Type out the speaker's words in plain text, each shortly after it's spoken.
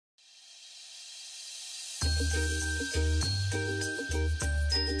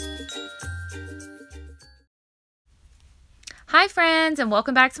Hi friends, and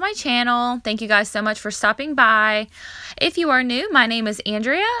welcome back to my channel. Thank you guys so much for stopping by. If you are new, my name is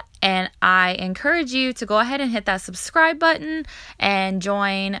Andrea, and I encourage you to go ahead and hit that subscribe button and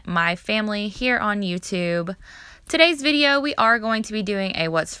join my family here on YouTube. Today's video, we are going to be doing a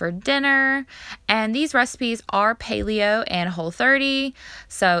what's for dinner, and these recipes are Paleo and Whole30.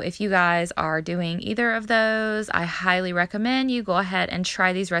 So if you guys are doing either of those, I highly recommend you go ahead and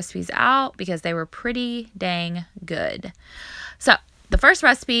try these recipes out because they were pretty dang good. So the first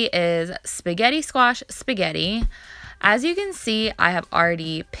recipe is spaghetti squash spaghetti. As you can see, I have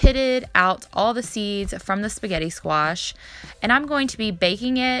already pitted out all the seeds from the spaghetti squash, and I'm going to be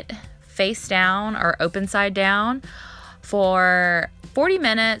baking it face down or open side down for 40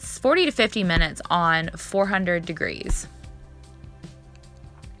 to 50 minutes on 400 degrees.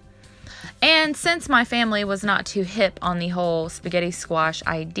 And since my family was not too hip on the whole spaghetti squash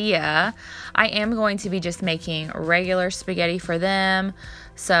idea, I am going to be just making regular spaghetti for them.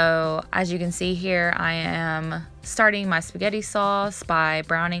 So as you can see here, I am starting my spaghetti sauce by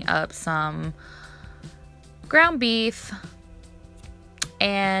browning up some ground beef,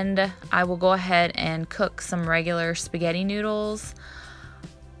 and I will go ahead and cook some regular spaghetti noodles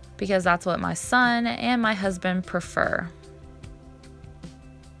because that's what my son and my husband prefer.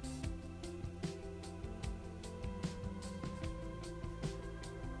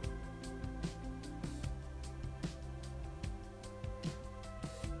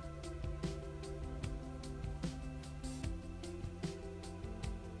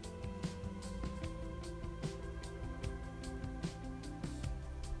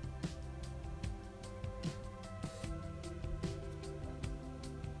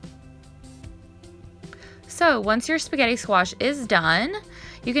 So once your spaghetti squash is done,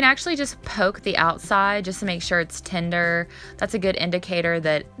 you can actually just poke the outside just to make sure it's tender. That's a good indicator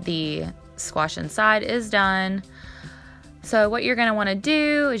that the squash inside is done. So what you're gonna wanna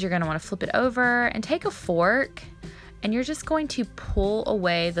do is you're gonna wanna flip it over and take a fork, and you're just going to pull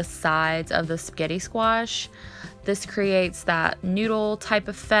away the sides of the spaghetti squash. This creates that noodle type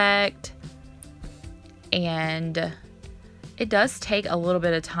effect, and it does take a little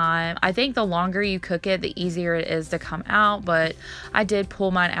bit of time. I think the longer you cook it, the easier it is to come out, but I did pull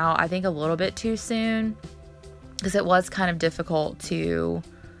mine out, I think, a little bit too soon because it was kind of difficult to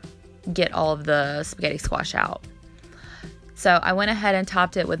get all of the spaghetti squash out. So I went ahead and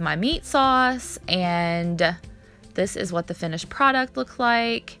topped it with my meat sauce, and this is what the finished product looked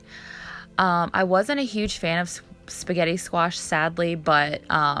like. I wasn't a huge fan of spaghetti squash, sadly, but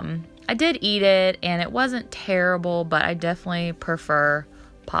I did eat it and it wasn't terrible, but I definitely prefer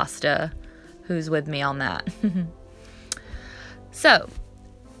pasta. Who's with me on that? So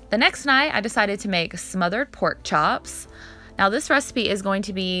the next night I decided to make smothered pork chops. Now this recipe is going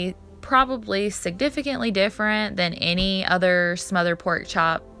to be probably significantly different than any other smothered pork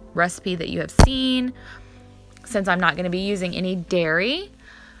chop recipe that you have seen, since I'm not going to be using any dairy.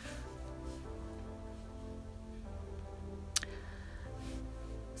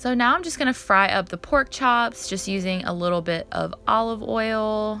 So now I'm just going to fry up the pork chops, just using a little bit of olive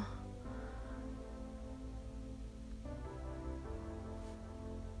oil.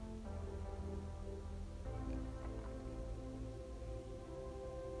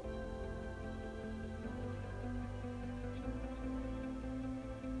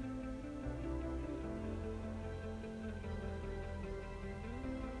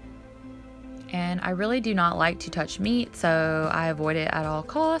 And I really do not like to touch meat, so I avoid it at all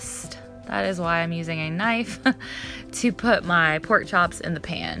costs. That is why I'm using a knife to put my pork chops in the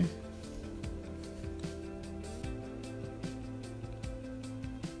pan.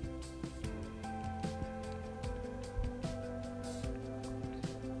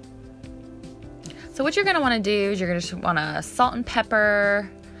 So what you're going to want to do is you're going to want to salt and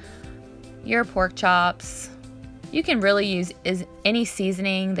pepper your pork chops. You can really use any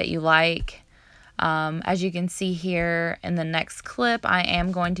seasoning that you like. As you can see here in the next clip, I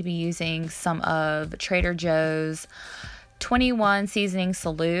am going to be using some of Trader Joe's 21 seasoning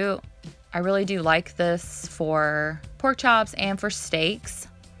salute. I really do like this for pork chops and for steaks.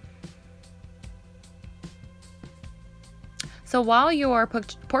 So while your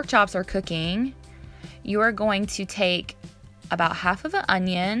pork chops are cooking, you are going to take about half of an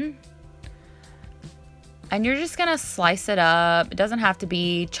onion, and you're just gonna slice it up. It doesn't have to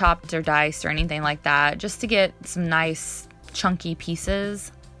be chopped or diced or anything like that, just to get some nice chunky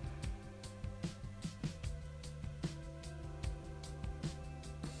pieces.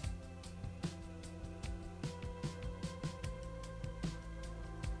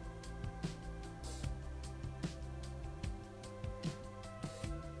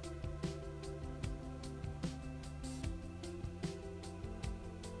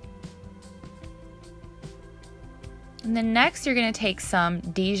 And then next you're going to take some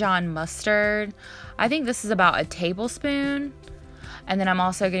Dijon mustard. I think this is about a tablespoon. And then I'm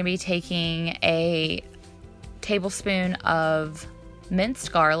also going to be taking a tablespoon of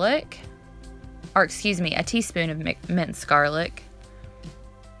minced garlic, or excuse me, a teaspoon of minced garlic.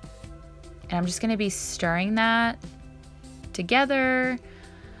 And I'm just going to be stirring that together.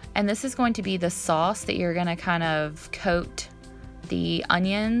 And this is going to be the sauce that you're going to kind of coat the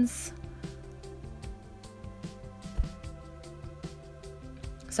onions.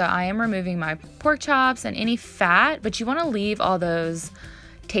 So I am removing my pork chops and any fat, but you want to leave all those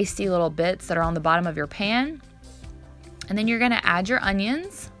tasty little bits that are on the bottom of your pan. And then you're going to add your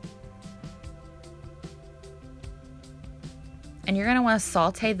onions. And you're going to want to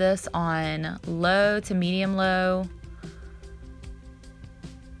saute this on low to medium low.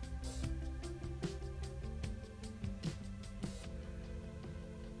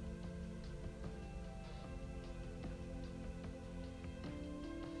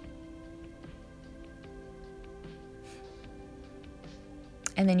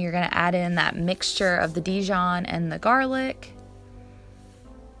 And then you're going to add in that mixture of the Dijon and the garlic.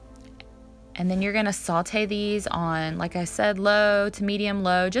 And then you're going to saute these on, like I said, low to medium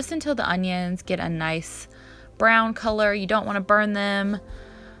low, just until the onions get a nice brown color. You don't want to burn them.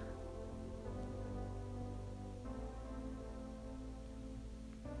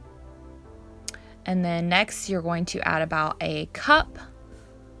 And then next you're going to add about a cup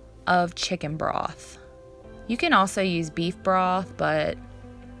of chicken broth. You can also use beef broth, but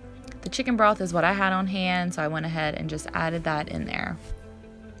the chicken broth is what I had on hand, so I went ahead and just added that in there.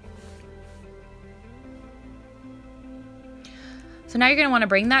 So now you're going to want to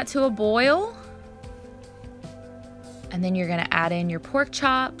bring that to a boil. And then you're going to add in your pork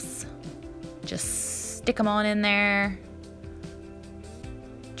chops. Just stick them on in there.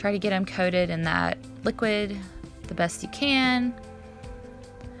 Try to get them coated in that liquid the best you can.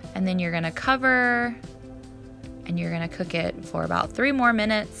 And then you're going to cover and you're going to cook it for about 3 more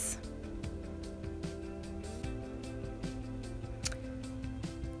minutes.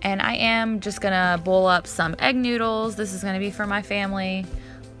 And I am just gonna boil up some egg noodles. This is gonna be for my family.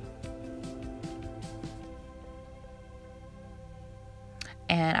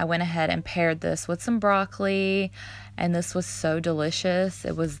 And I went ahead and paired this with some broccoli, and this was so delicious.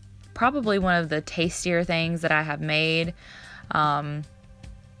 It was probably one of the tastier things that I have made. I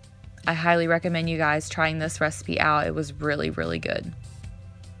highly recommend you guys trying this recipe out. It was really, really good.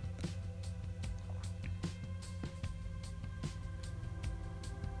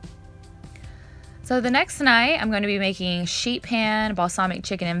 So the next night, I'm going to be making sheet pan balsamic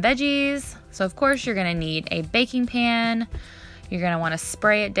chicken and veggies. So of course you're going to need a baking pan. You're going to want to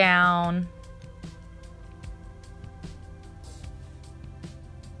spray it down.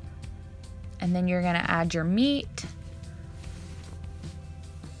 And then you're going to add your meat.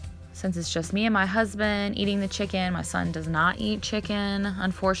 Since it's just me and my husband eating the chicken, my son does not eat chicken,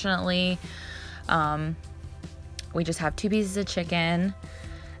 unfortunately. We just have 2 pieces of chicken.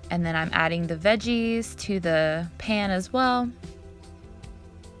 And then I'm adding the veggies to the pan as well.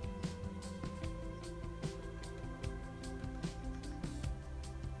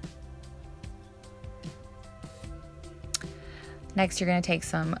 Next, you're going to take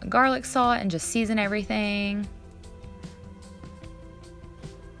some garlic salt and just season everything.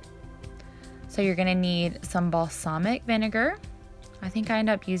 So you're going to need some balsamic vinegar. I think I end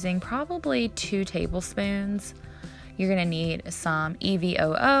up using probably 2 tablespoons. You're going to need some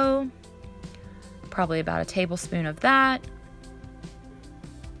EVOO, probably about a tablespoon of that.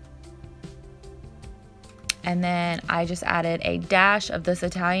 And then I just added a dash of this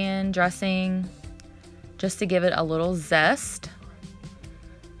Italian dressing just to give it a little zest.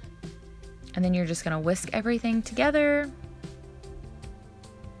 And then you're just going to whisk everything together.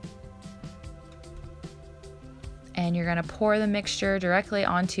 And you're going to pour the mixture directly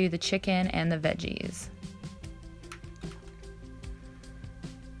onto the chicken and the veggies.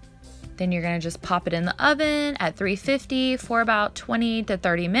 Then you're going to just pop it in the oven at 350 for about 20 to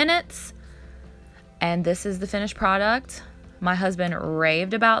 30 minutes. And this is the finished product. My husband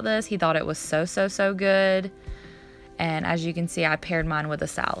raved about this. He thought it was so, so, so good. And as you can see, I paired mine with a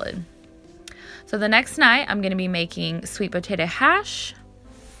salad. So the next night, I'm going to be making sweet potato hash.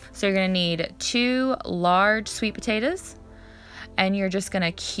 So you're going to need 2 large sweet potatoes. And you're just going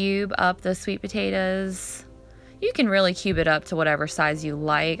to cube up the sweet potatoes. You can really cube it up to whatever size you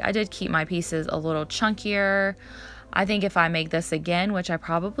like. I did keep my pieces a little chunkier. I think if I make this again, which I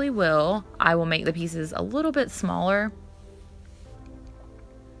probably will, I will make the pieces a little bit smaller.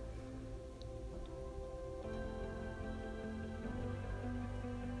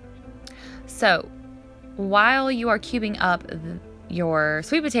 So while you are cubing up your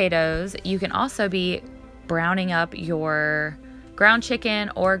sweet potatoes, you can also be browning up your ground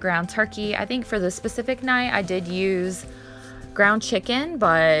chicken or ground turkey. I think for this specific night I did use ground chicken,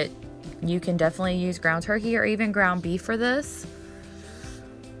 but you can definitely use ground turkey or even ground beef for this.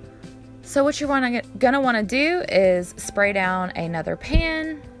 So what you're gonna want to do is spray down another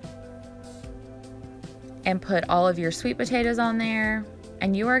pan and put all of your sweet potatoes on there,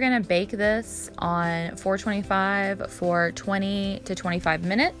 and you are gonna bake this on 425 for 20 to 25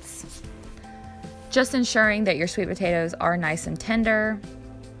 minutes, just ensuring that your sweet potatoes are nice and tender.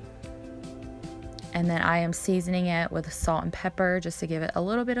 And then I am seasoning it with salt and pepper just to give it a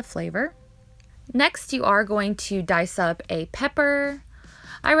little bit of flavor. Next, you are going to dice up a pepper.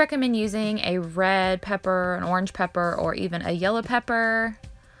 I recommend using a red pepper, an orange pepper, or even a yellow pepper,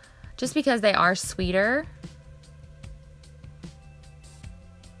 just because they are sweeter.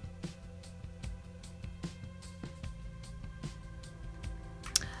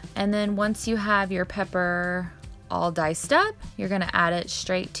 And then once you have your pepper all diced up, you're gonna add it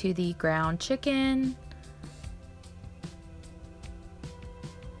straight to the ground chicken.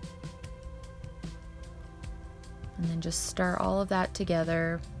 And then just stir all of that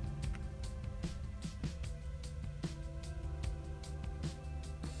together.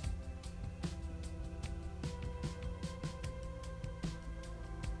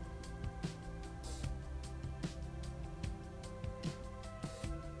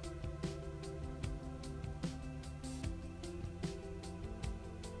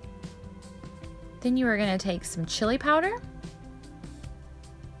 Then you are going to take some chili powder.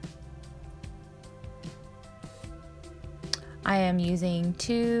 I am using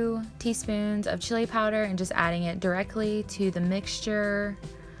 2 teaspoons of chili powder and just adding it directly to the mixture.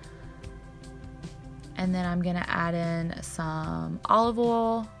 And then I'm going to add in some olive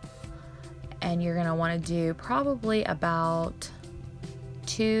oil, and you're going to want to do probably about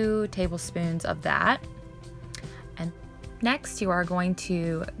 2 tablespoons of that. And next you are going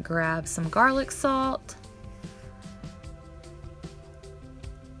to grab some garlic salt.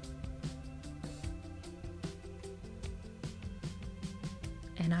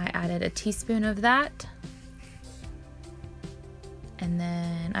 And I added a teaspoon of that. And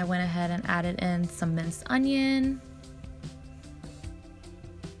then I went ahead and added in some minced onion.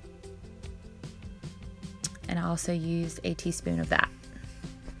 And I also used a teaspoon of that.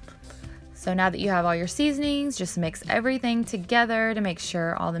 So now that you have all your seasonings, just mix everything together to make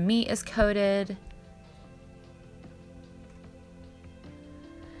sure all the meat is coated.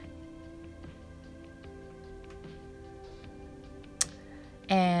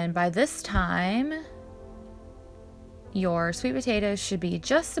 And by this time, your sweet potatoes should be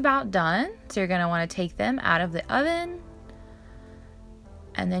just about done. So you're going to want to take them out of the oven.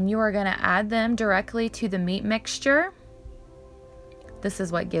 And then you are going to add them directly to the meat mixture. This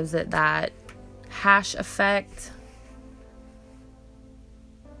is what gives it that hash effect.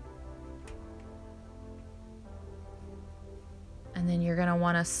 And then you're going to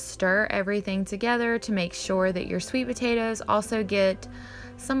want to stir everything together to make sure that your sweet potatoes also get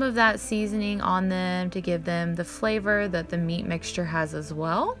some of that seasoning on them to give them the flavor that the meat mixture has as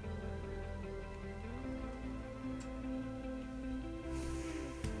well.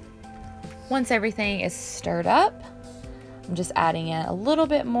 Once everything is stirred up, I'm just adding in a little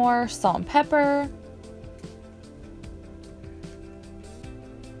bit more salt and pepper.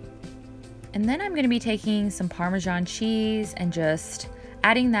 And then I'm going to be taking some Parmesan cheese and just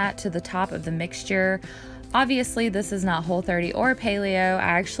adding that to the top of the mixture. Obviously, this is not Whole30 or Paleo.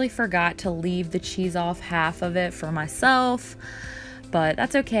 I actually forgot to leave the cheese off half of it for myself, but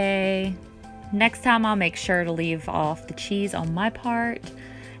that's okay. Next time I'll make sure to leave off the cheese on my part.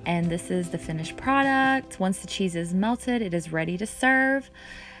 And this is the finished product. Once the cheese is melted, it is ready to serve.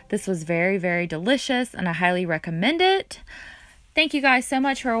 This was very, very delicious and I highly recommend it. Thank you guys so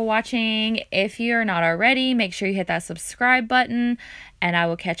much for watching. If you're not already, make sure you hit that subscribe button and I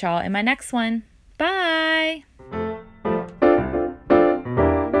will catch y'all in my next one. Bye!